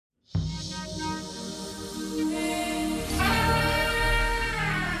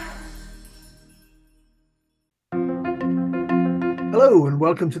Hello and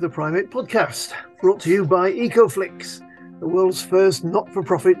welcome to the Primate Podcast, brought to you by EcoFlix, the world's first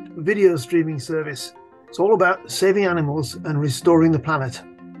not-for-profit video streaming service. It's all about saving animals and restoring the planet.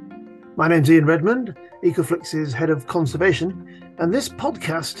 My name's Ian Redmond, EcoFlix's head of conservation, and this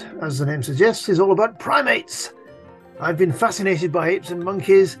podcast, as the name suggests, is all about primates. I've been fascinated by apes and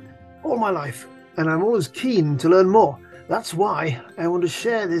monkeys all my life, and I'm always keen to learn more. That's why I want to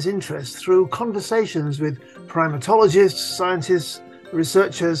share this interest through conversations with primatologists, scientists,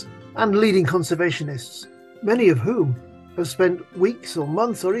 researchers, and leading conservationists, many of whom have spent weeks or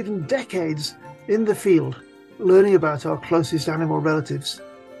months or even decades in the field learning about our closest animal relatives.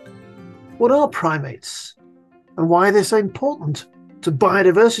 What are primates, and why are they so important to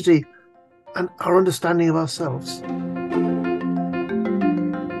biodiversity and our understanding of ourselves?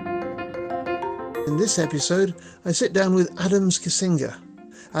 In this episode, I sit down with Adams Cassinga.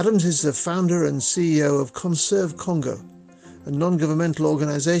 Adams is the founder and CEO of Conserve Congo, a non-governmental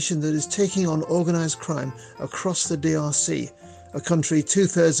organisation that is taking on organised crime across the DRC, a country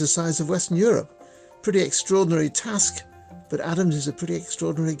two-thirds the size of Western Europe. Pretty extraordinary task, but Adams is a pretty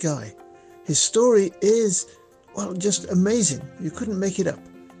extraordinary guy. His story is, well, just amazing. You couldn't make it up.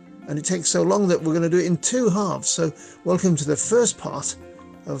 And it takes so long that we're going to do it in two halves. So welcome to the first part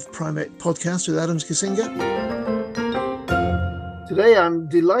of Primate Podcast with Adams Cassinga. Today I'm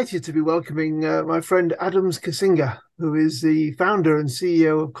delighted to be welcoming my friend Adams Cassinga, who is the founder and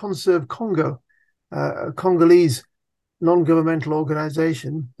CEO of Conserve Congo, a Congolese non-governmental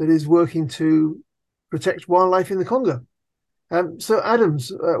organisation that is working to protect wildlife in the Congo. So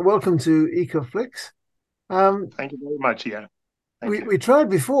Adams, welcome to EcoFlix. Thank you very much, yeah. We tried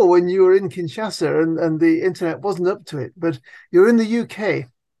before when you were in Kinshasa and the internet wasn't up to it, but you're in the UK.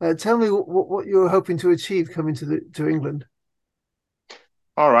 Tell me what you're hoping to achieve coming to England.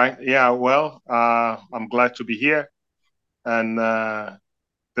 All right. Yeah, well, I'm glad to be here. And the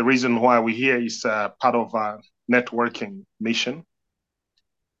reason why we're here is part of our networking mission.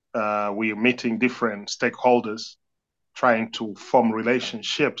 We are meeting different stakeholders, trying to form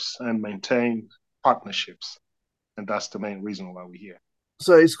relationships and maintain partnerships. And that's the main reason why we're here.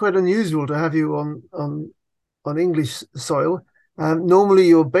 So it's quite unusual to have you on English soil. Normally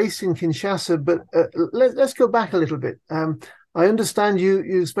you're based in Kinshasa, but let's go back a little bit. I understand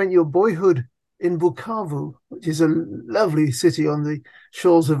you spent your boyhood in Bukavu, which is a lovely city on the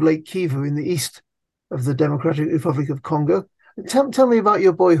shores of Lake Kivu in the east of the Democratic Republic of Congo. Tell me about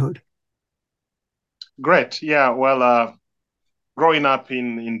your boyhood. Great. Yeah, well, growing up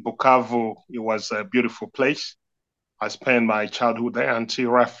in Bukavu, it was a beautiful place. I spent my childhood there until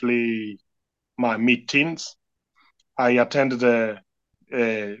roughly my mid-teens. I attended a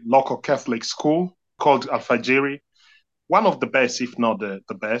local Catholic school called Alfajiri, one of the best, if not the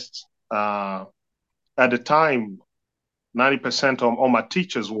best. At the time, 90% of all my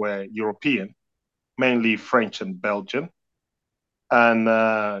teachers were European, mainly French and Belgian. And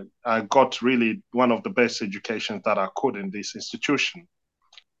I got really one of the best educations that I could in this institution.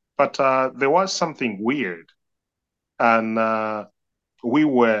 But there was something weird. And we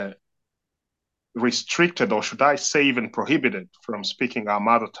were restricted, or should I say even prohibited, from speaking our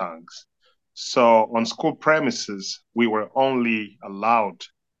mother tongues. So on school premises, we were only allowed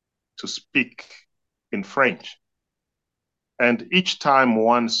to speak in French. And each time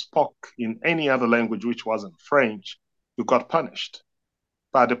one spoke in any other language which wasn't French, you got punished.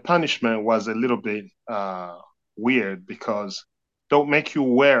 But the punishment was a little bit weird because they'll make you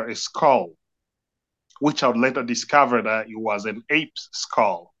wear a skull, which I would later discover that it was an ape's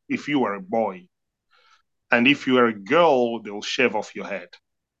skull if you were a boy. And if you were a girl, they'll shave off your head.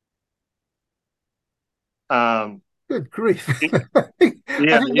 Good grief. Yeah,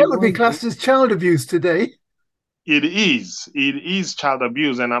 I think that would be classed as child abuse today. It is child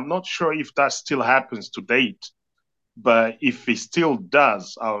abuse, and I'm not sure if that still happens to date. But if it still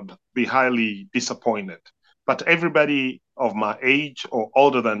does, I would be highly disappointed. But everybody of my age or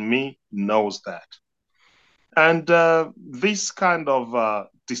older than me knows that. And this kind of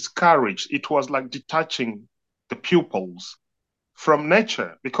discouraged, it was like detaching the pupils from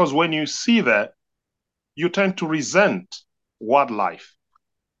nature. Because when you see that, you tend to resent wildlife.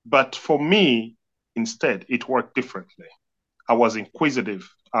 But for me, instead, it worked differently. I was inquisitive.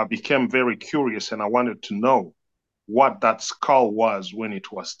 I became very curious and I wanted to know what that skull was when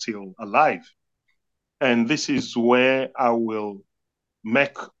it was still alive. And this is where I will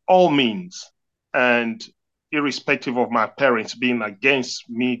make all means, and irrespective of my parents being against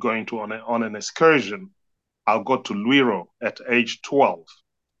me going on an excursion, I'll go to Luiro at age 12.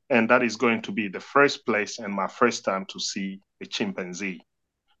 And that is going to be the first place and my first time to see a chimpanzee.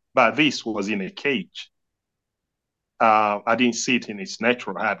 But this was in a cage. I didn't see it in its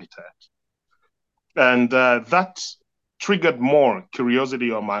natural habitat. And that triggered more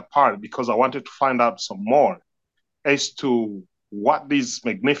curiosity on my part because I wanted to find out some more as to what these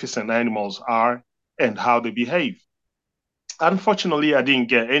magnificent animals are and how they behave. Unfortunately, I didn't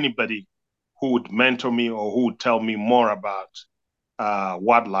get anybody who would mentor me or who would tell me more about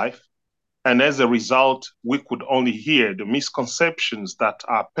wildlife. And as a result, we could only hear the misconceptions that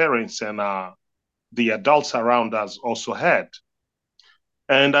our parents and the adults around us also had.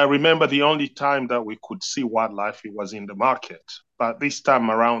 And I remember the only time that we could see wildlife, it was in the market. But this time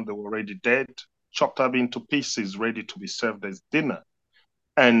around, they were already dead, chopped up into pieces, ready to be served as dinner.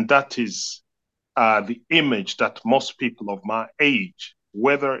 And that is the image that most people of my age,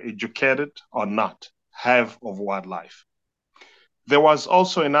 whether educated or not, have of wildlife. There was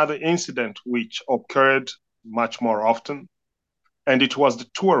also another incident which occurred much more often, and it was the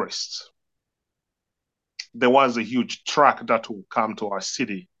tourists. There was a huge truck that would come to our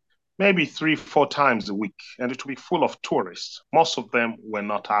city maybe 3, 4 times a week, and it would be full of tourists. Most of them were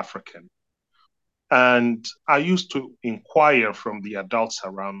not African. And I used to inquire from the adults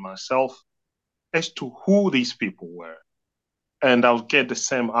around myself as to who these people were. And I would get the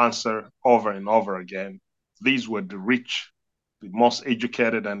same answer over and over again. These were the rich, the most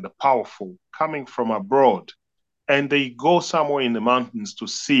educated, and the powerful coming from abroad. And they go somewhere in the mountains to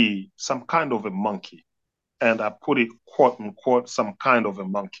see some kind of a monkey. And I put it quote unquote, some kind of a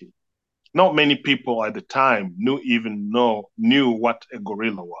monkey. Not many people at the time knew what a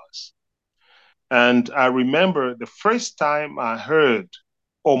gorilla was. And I remember the first time I heard,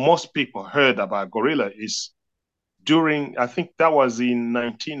 or most people heard about gorilla is during, I think that was in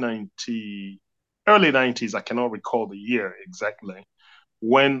 1990, early 90s, I cannot recall the year exactly,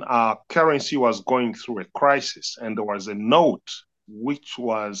 when our currency was going through a crisis and there was a note which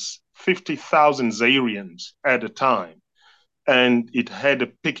was 50,000 Zairians at the time, and it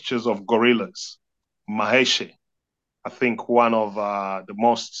had pictures of gorillas. Maheshe, I think one of the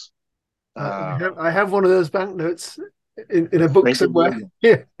most. I have one of those banknotes in a book somewhere.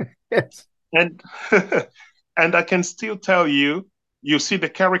 Yeah. Yes. And and I can still tell you, you see the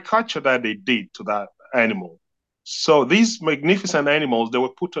caricature that they did to that animal. So these magnificent animals, they were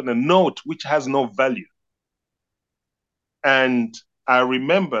put on a note which has no value. And I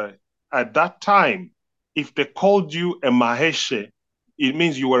remember at that time, if they called you a Maheshe, it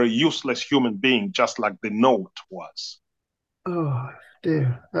means you were a useless human being, just like the note was. Oh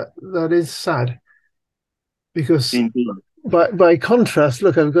dear, that is sad because Indeed. by contrast,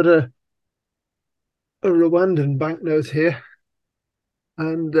 look, I've got a Rwandan banknote here,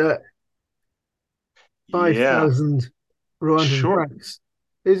 and Yeah, 5,000 Rwandan sure. francs.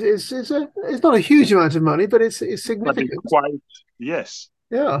 It's not a huge amount of money, but it's But it's significant. quite, yes.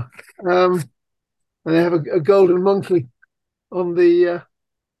 Yeah. Um, and they have a golden monkey on the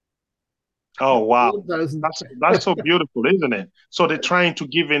Oh, wow. 1,000. That's so beautiful, isn't it? So they're trying to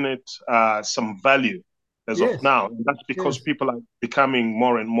give in it some value as of Yes, now. And that's because yes. people are becoming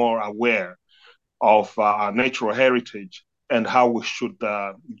more and more aware of our natural heritage and how we should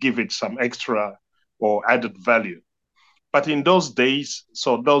give it some extra or added value. But in those days,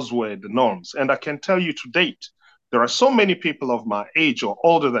 so those were the norms. And I can tell you to date, there are so many people of my age or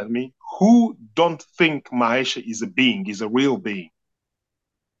older than me who don't think Mahesha is a being, is a real being.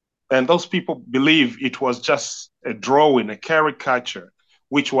 And those people believe it was just a drawing, a caricature,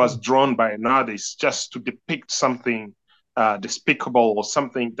 which was drawn by an artist just to depict something despicable or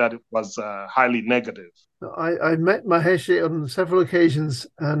something that was highly negative. I met Mahesh on several occasions,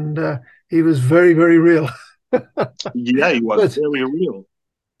 and he was very, very real. Yeah, it was But very real.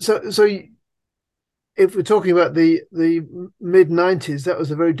 so if we're talking about the mid 90s, that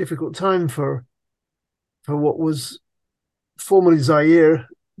was a very difficult time for what was formerly Zaire,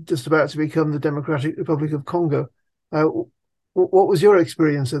 just about to become the Democratic Republic of Congo. What was your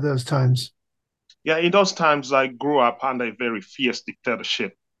experience of those times? Yeah, in those times, I grew up under a very fierce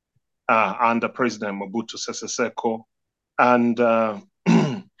dictatorship under President Mobutu Sese Seko, and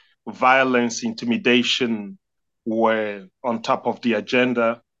violence, intimidation were on top of the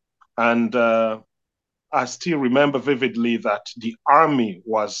agenda. And I still remember vividly that the army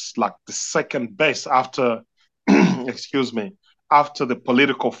was like the second best after, excuse me, after the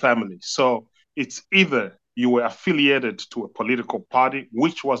political family. So it's either you were affiliated to a political party,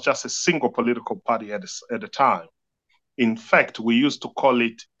 which was just a single political party at the time. In fact, we used to call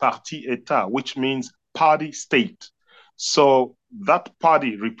it parti état, which means party state. So that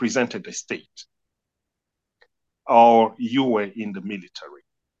party represented the state, or you were in the military.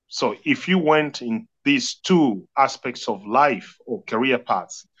 So if you went in these two aspects of life or career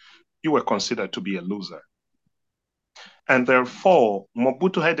paths, you were considered to be a loser. And therefore,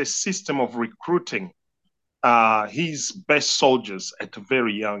 Mobutu had a system of recruiting his best soldiers at a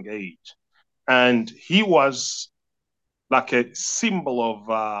very young age. And he was like a symbol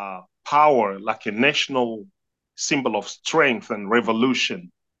of power, like a national symbol of strength and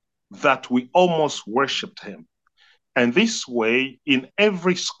revolution, that we almost worshipped him. And this way, in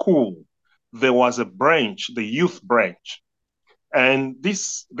every school, there was a branch, the youth branch. And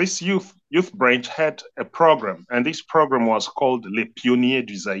this youth branch had a program, and this program was called Les Pionniers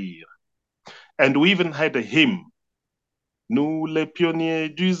du Zaïre. And we even had a hymn, Nous les pionniers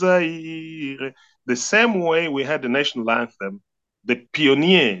du Zaïre. The same way we had the national anthem, the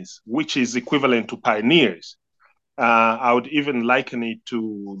pioneers, which is equivalent to pioneers. I would even liken it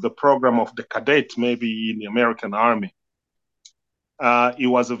to the program of the cadet, maybe in the American Army. It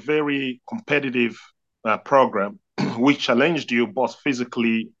was a very competitive program which challenged you both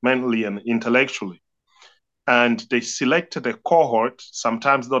physically, mentally, and intellectually. And they selected a cohort,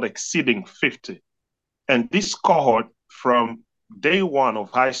 sometimes not exceeding 50. And this cohort, from day one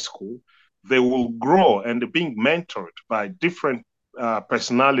of high school, they will grow and they're being mentored by different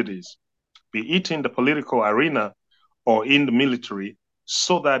personalities, be it in the political arena or in the military,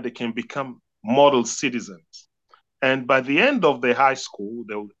 so that they can become model citizens. And by the end of the high school,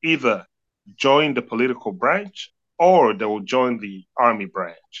 they will either join the political branch or they will join the army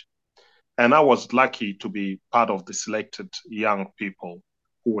branch. And I was lucky to be part of the selected young people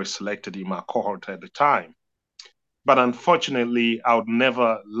who were selected in my cohort at the time. But unfortunately, I would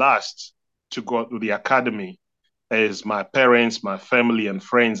never last to go to the academy as my parents, my family, and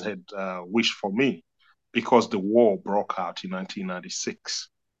friends had wished for me, because the war broke out in 1996.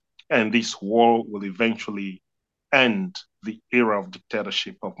 And this war will eventually end the era of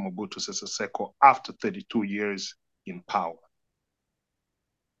dictatorship of Mobutu Sese Seko after 32 years in power.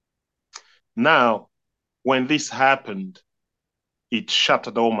 Now, when this happened, it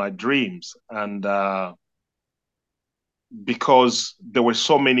shattered all my dreams. And because there were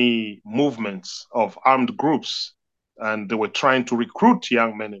so many movements of armed groups and they were trying to recruit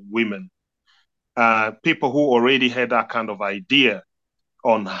young men and women, people who already had that kind of idea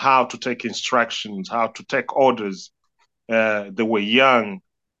on how to take instructions, how to take orders. They were young,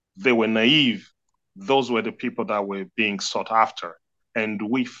 they were naive. Those were the people that were being sought after. And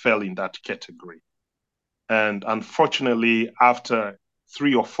we fell in that category. And unfortunately, after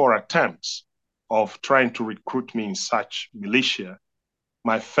 3 or 4 attempts of trying to recruit me in such militia,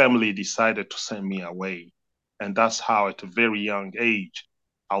 my family decided to send me away. And that's how, at a very young age,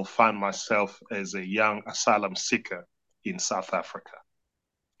 I'll find myself as a young asylum seeker in South Africa.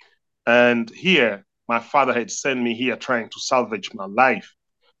 And here, my father had sent me here trying to salvage my life,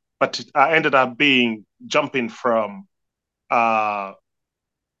 but I ended up jumping from the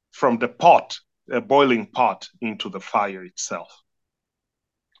pot, a boiling pot, into the fire itself.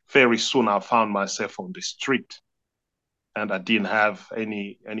 Very soon, I found myself on the street, and I didn't have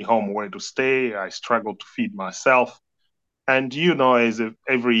any home where to stay. I struggled to feed myself, and as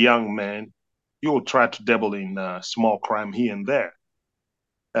every young man, you will try to dabble in small crime here and there.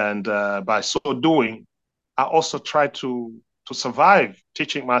 And by so doing, I also tried to survive,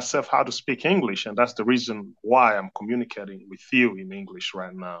 teaching myself how to speak English. And that's the reason why I'm communicating with you in English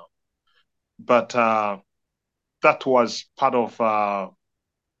right now. But that was part of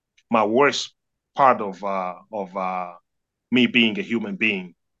my worst part of me being a human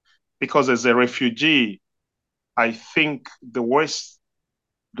being. Because as a refugee, I think the worst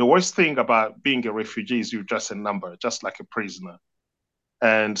thing about being a refugee is you're just a number, just like a prisoner.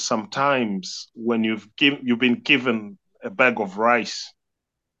 And sometimes when you've been given a bag of rice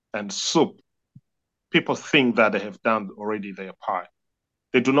and soup, people think that they have done already their part.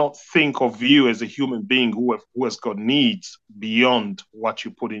 They do not think of you as a human being who has got needs beyond what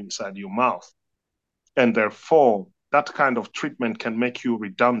you put inside your mouth. And therefore, that kind of treatment can make you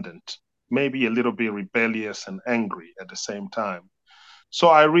redundant, maybe a little bit rebellious and angry at the same time. So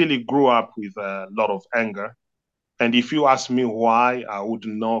I really grew up with a lot of anger. And if you ask me why, I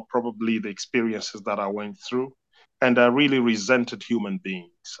wouldn't know, probably the experiences that I went through. And I really resented human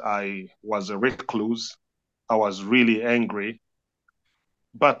beings. I was a recluse. I was really angry.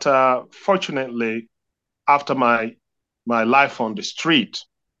 But fortunately, after my life on the street,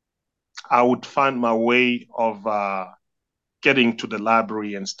 I would find my way of getting to the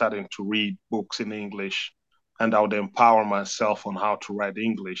library and starting to read books in English. And I would empower myself on how to write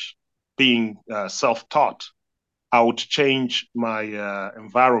English, being self-taught. I would change my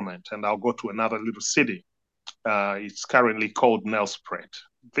environment and I'll go to another little city. It's currently called Nelspruit.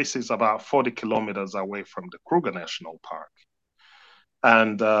 This is about 40 kilometers away from the Kruger National Park.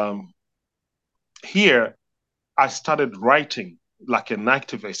 And here, I started writing like an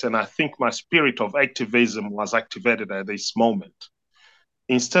activist, and I think my spirit of activism was activated at this moment.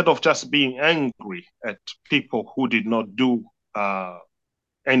 Instead of just being angry at people who did not do uh,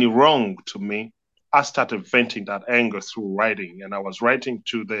 any wrong to me, I started venting that anger through writing, and I was writing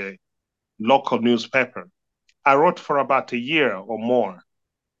to the local newspaper. I wrote for about a year or more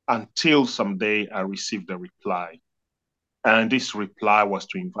until someday I received a reply. And this reply was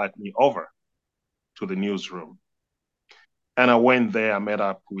to invite me over to the newsroom. And I went there, I met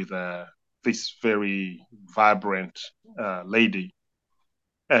up with this very vibrant lady.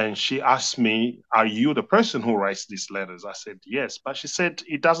 And she asked me, "Are you the person who writes these letters?" I said, "Yes." But she said,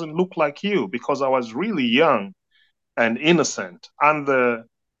 "It doesn't look like you," because I was really young and innocent. Under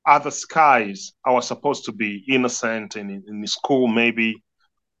other skies, I was supposed to be innocent and in school, maybe.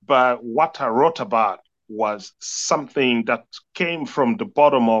 But what I wrote about was something that came from the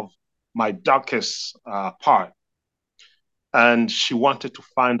bottom of my darkest part. And she wanted to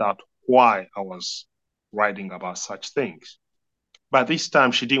find out why I was writing about such things. But this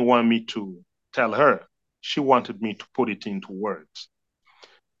time, she didn't want me to tell her. She wanted me to put it into words.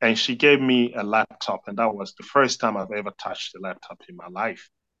 And she gave me a laptop, and that was the first time I've ever touched a laptop in my life.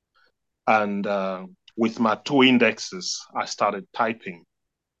 And with my two indexes, I started typing.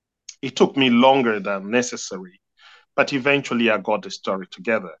 It took me longer than necessary, but eventually I got the story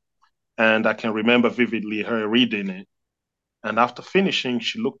together. And I can remember vividly her reading it. And after finishing,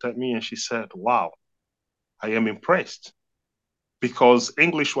 she looked at me and she said, "Wow, I am impressed," because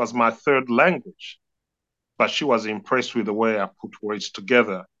English was my third language. But she was impressed with the way I put words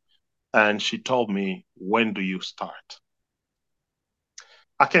together. And she told me, "When do you start?"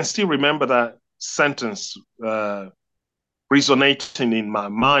 I can still remember that sentence resonating in my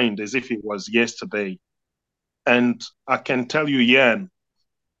mind as if it was yesterday. And I can tell you, Yan,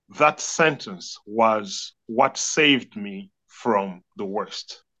 that sentence was what saved me from the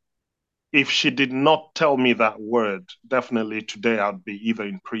worst. If she did not tell me that word, definitely today I'd be either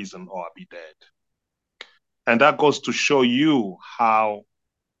in prison or I'd be dead. And that goes to show you how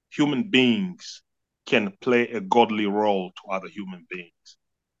human beings can play a godly role to other human beings.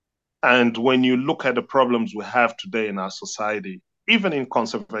 And when you look at the problems we have today in our society, even in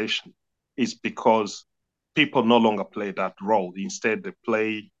conservation, it's because people no longer play that role. Instead, they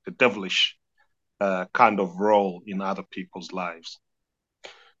play the devilish kind of role in other people's lives.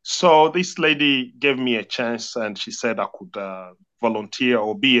 So this lady gave me a chance, and she said I could volunteer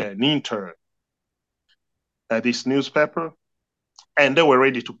or be an intern at this newspaper, and they were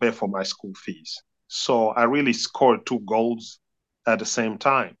ready to pay for my school fees. So I really scored two goals at the same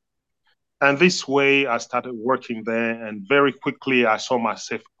time. And this way, I started working there, and very quickly, I saw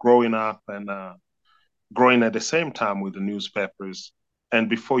myself growing up and growing at the same time with the newspapers. And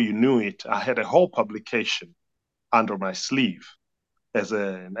before you knew it, I had a whole publication under my sleeve as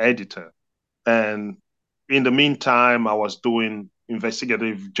an editor. And in the meantime, I was doing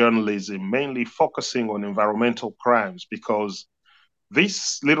investigative journalism, mainly focusing on environmental crimes, because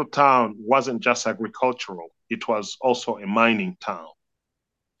this little town wasn't just agricultural, it was also a mining town.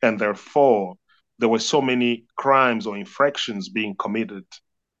 And therefore, there were so many crimes or infractions being committed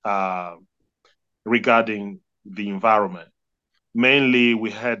uh, regarding the environment. Mainly,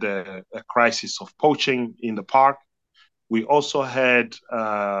 we had a crisis of poaching in the park. We also had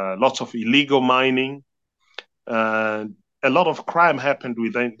lots of illegal mining. A lot of crime happened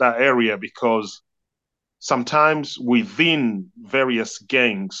within that area because sometimes within various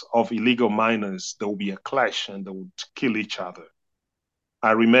gangs of illegal miners, there would be a clash and they would kill each other.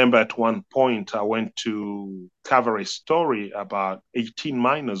 I remember at one point I went to cover a story about 18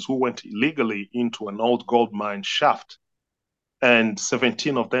 miners who went illegally into an old gold mine shaft, and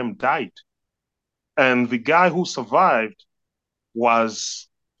 17 of them died. And the guy who survived was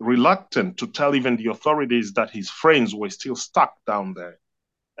reluctant to tell even the authorities that his friends were still stuck down there.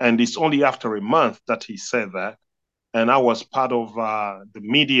 And it's only after a month that he said that. And I was part of the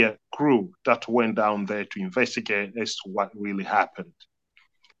media crew that went down there to investigate as to what really happened.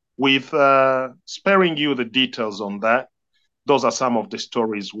 With sparing you the details on that, those are some of the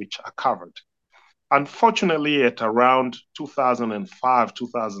stories which are covered. Unfortunately, at around 2005,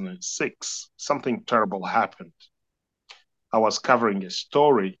 2006, something terrible happened. I was covering a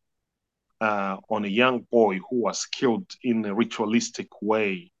story on a young boy who was killed in a ritualistic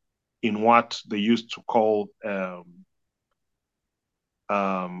way in what they used to call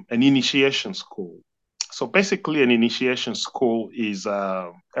an initiation school. So basically, an initiation school is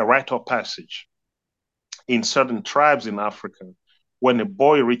a rite of passage in certain tribes in Africa. When a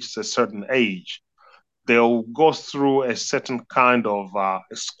boy reaches a certain age, they'll go through a certain kind of a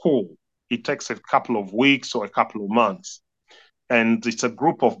school It takes a couple of weeks or a couple of months. And it's a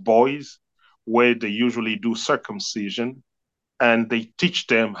group of boys where they usually do circumcision and they teach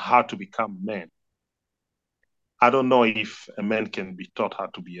them how to become men. I don't know if a man can be taught how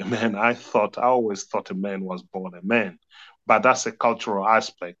to be a man. I always thought a man was born a man, but that's a cultural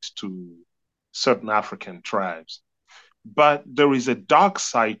aspect to certain African tribes. But there is a dark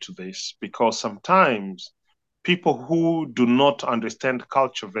side to this because sometimes people who do not understand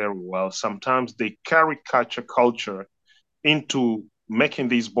culture very well, sometimes they caricature culture into making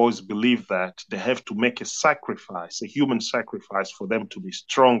these boys believe that they have to make a sacrifice, a human sacrifice for them to be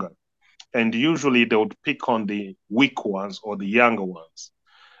stronger. And usually they would pick on the weak ones or the younger ones.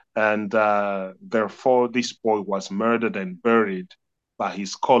 And therefore, this boy was murdered and buried by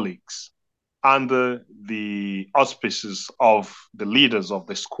his colleagues under the auspices of the leaders of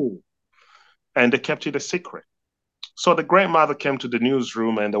the school. And they kept it a secret. So the grandmother came to the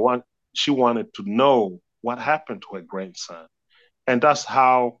newsroom and she wanted to know what happened to her grandson. And that's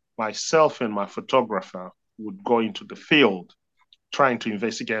how myself and my photographer would go into the field trying to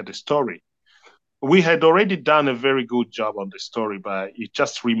investigate the story. We had already done a very good job on the story, but it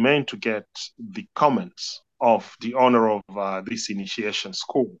just remained to get the comments of the owner of this initiation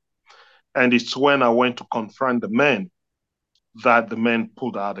school. And it's when I went to confront the man that the man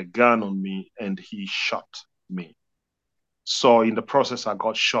pulled out a gun on me and he shot me. So in the process, I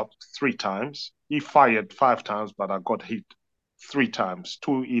got shot 3 times. He fired 5 times, but I got hit 3 times,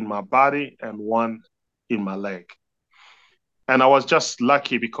 2 in my body and 1 in my leg. And I was just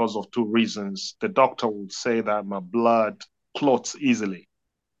lucky because of 2 reasons. The doctor would say that my blood clots easily,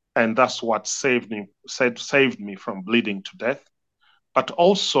 and that's what saved me from bleeding to death. But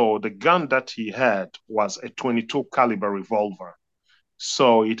also, the gun that he had was a 22 caliber revolver.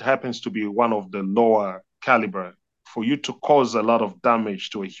 So it happens to be one of the lower caliber. For you to cause a lot of damage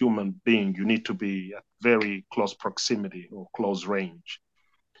to a human being, you need to be at very close proximity or close range.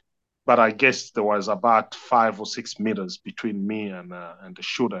 But I guess there was about 5 or 6 meters between me and the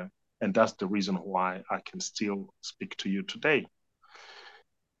shooter, and that's the reason why I can still speak to you today.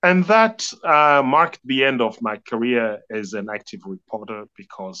 And that marked the end of my career as an active reporter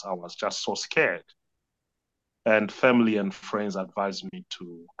because I was just so scared. And family and friends advised me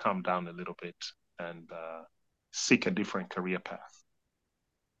to calm down a little bit and seek a different career path.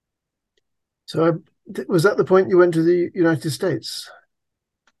 So, was that the point you went to the United States?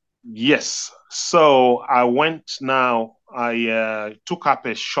 Yes. So I took up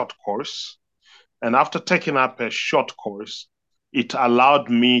a short course. And after taking up a short course, it allowed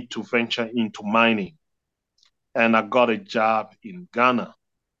me to venture into mining. And I got a job in Ghana.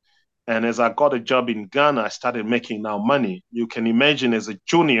 And as I got a job in Ghana, I started making now money. You can imagine as a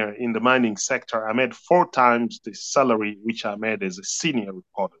junior in the mining sector, I made 4 times the salary which I made as a senior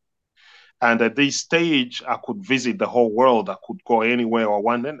reporter. And at this stage, I could visit the whole world. I could go anywhere I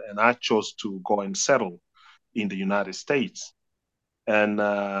wanted, and I chose to go and settle in the United States. And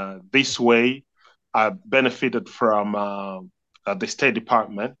this way, I benefited from the State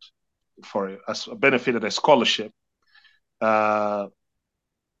Department benefited a scholarship. Uh,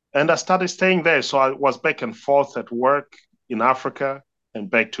 and I started staying there. So I was back and forth at work in Africa and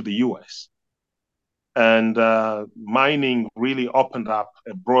back to the US. And mining really opened up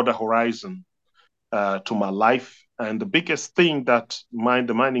a broader horizon to my life. And the biggest thing that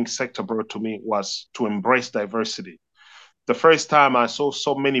the mining sector brought to me was to embrace diversity. The first time I saw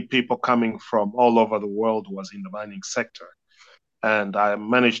so many people coming from all over the world was in the mining sector. And I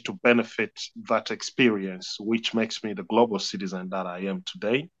managed to benefit that experience, which makes me the global citizen that I am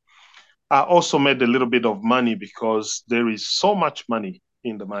today. I also made a little bit of money because there is so much money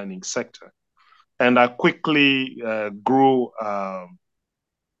in the mining sector. And I quickly climbed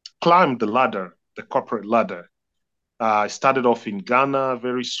the ladder, the corporate ladder. I started off in Ghana.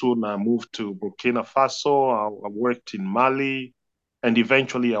 Very soon I moved to Burkina Faso. I worked in Mali. And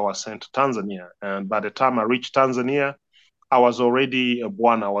eventually I was sent to Tanzania. And by the time I reached Tanzania, I was already a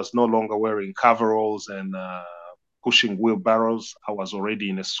one. I was no longer wearing coveralls and pushing wheelbarrows. I was already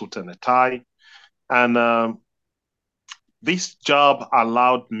in a suit and a tie. And this job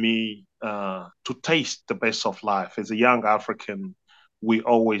allowed me to taste the best of life. As a young African, we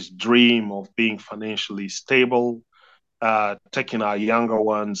always dream of being financially stable, taking our younger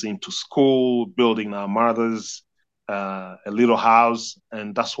ones into school, building our mothers a little house.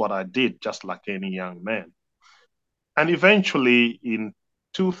 And that's what I did, just like any young man. And eventually in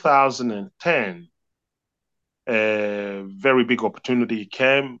 2010, a very big opportunity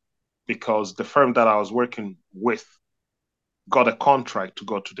came because the firm that I was working with got a contract to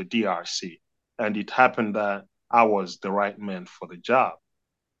go to the DRC. And it happened that I was the right man for the job.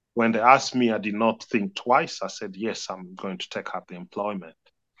 When they asked me, I did not think twice. I said, yes, I'm going to take up the employment.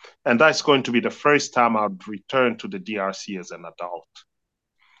 And that's going to be the first time I'd return to the DRC as an adult.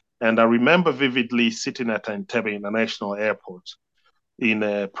 And I remember vividly sitting at Entebbe International Airport in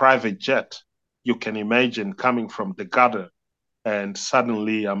a private jet. You can imagine coming from the gutter, and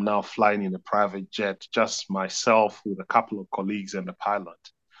suddenly I'm now flying in a private jet, just myself with a couple of colleagues and the pilot.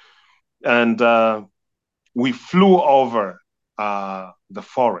 And we flew over the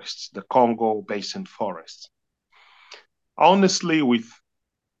forests, the Congo Basin forests. Honestly,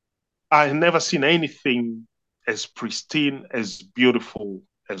 I had never seen anything as pristine, as beautiful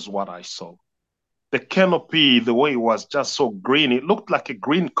as what I saw. The canopy, the way it was just so green, it looked like a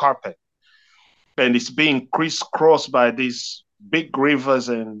green carpet. And it's being crisscrossed by these big rivers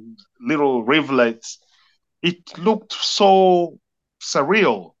and little rivulets. It looked so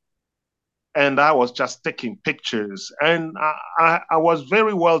surreal. And I was just taking pictures. And I was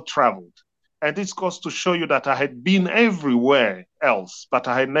very well traveled. And this goes to show you that I had been everywhere else, but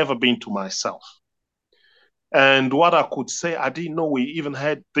I had never been to myself. And what I could say, I didn't know we even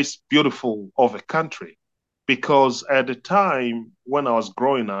had this beautiful of a country, because at the time when I was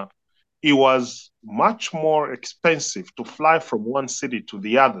growing up, it was much more expensive to fly from one city to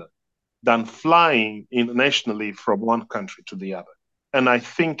the other than flying internationally from one country to the other. And I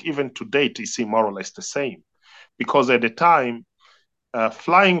think even to date, it's more or less the same, because at the time,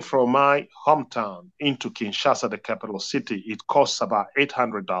 flying from my hometown into Kinshasa, the capital city, it costs about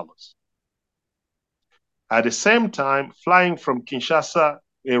 $800. At the same time, flying from Kinshasa,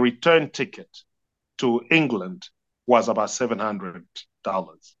 a return ticket to England was about $700.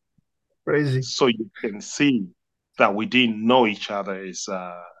 Crazy. So you can see that we didn't know each other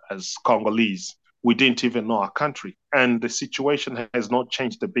as Congolese. We didn't even know our country. And the situation has not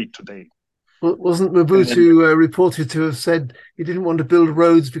changed a bit today. Well, wasn't Mobutu reported to have said he didn't want to build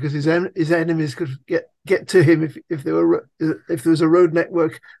roads because his enemies could get to him if there was a road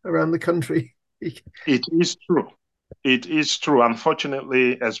network around the country? It is true. It is true.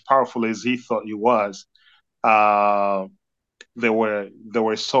 Unfortunately, as powerful as he thought he was, there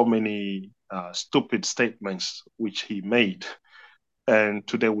were so many stupid statements which he made, and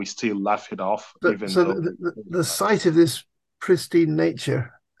today we still laugh it off. The sight of this pristine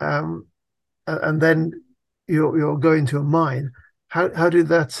nature, and then you're going to a mine. How did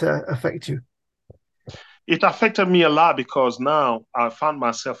that affect you? It affected me a lot, because now I found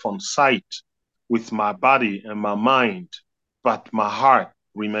myself on site with my body and my mind, but my heart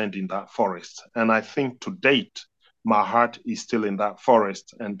remained in that forest. And I think to date, my heart is still in that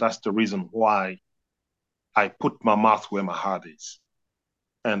forest. And that's the reason why I put my mouth where my heart is.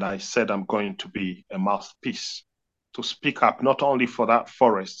 And I said I'm going to be a mouthpiece to speak up, not only for that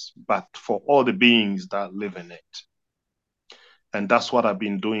forest, but for all the beings that live in it. And that's what I've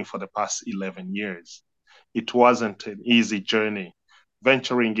been doing for the past 11 years. It wasn't an easy journey,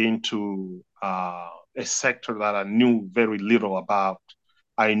 venturing into a sector that I knew very little about.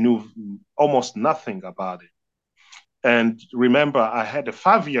 I knew almost nothing about it. And remember, I had a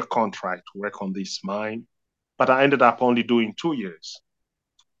 5-year contract to work on this mine, but I ended up only doing 2 years.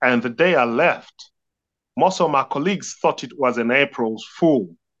 And the day I left, most of my colleagues thought it was an April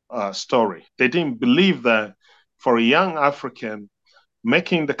Fool story. They didn't believe that for a young African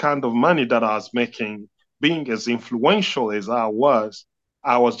making the kind of money that I was making, being as influential as I was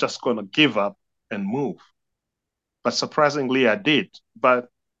just going to give up and move. But surprisingly, I did. But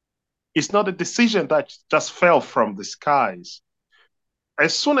it's not a decision that just fell from the skies.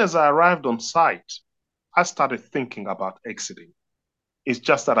 As soon as I arrived on site, I started thinking about exiting. It's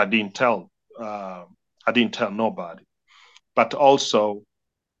just that I didn't tell nobody. But also,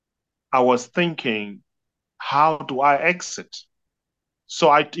 I was thinking, how do I exit?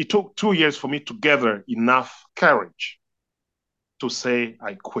 So it took 2 years for me to gather enough courage to say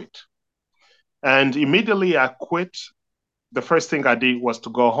I quit. And immediately I quit. The first thing I did was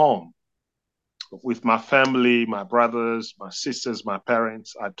to go home with my family, my brothers, my sisters, my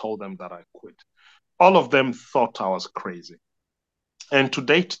parents. I told them that I quit. All of them thought I was crazy. And to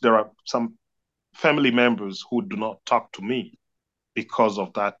date, there are some family members who do not talk to me because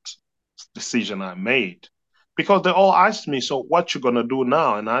of that decision I made. Because they all asked me, so what you gonna do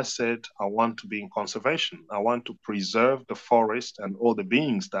now? And I said, I want to be in conservation. I want to preserve the forest and all the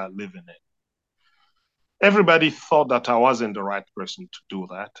beings that live in it. Everybody thought that I wasn't the right person to do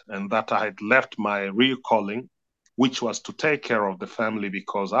that, and that I had left my real calling, which was to take care of the family,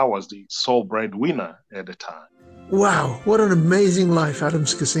 because I was the sole breadwinner at the time. Wow, what an amazing life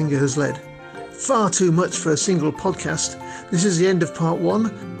Adams Cassinga has led. Far too much for a single podcast. This is the end of part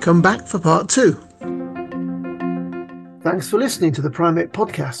 1. Come back for part 2. Thanks for listening to the Primate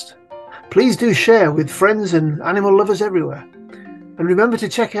Podcast. Please do share with friends and animal lovers everywhere. And remember to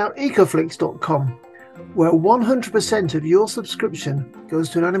check out ecoflix.com, where 100% of your subscription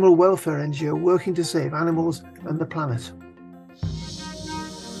goes to an animal welfare NGO working to save animals and the planet.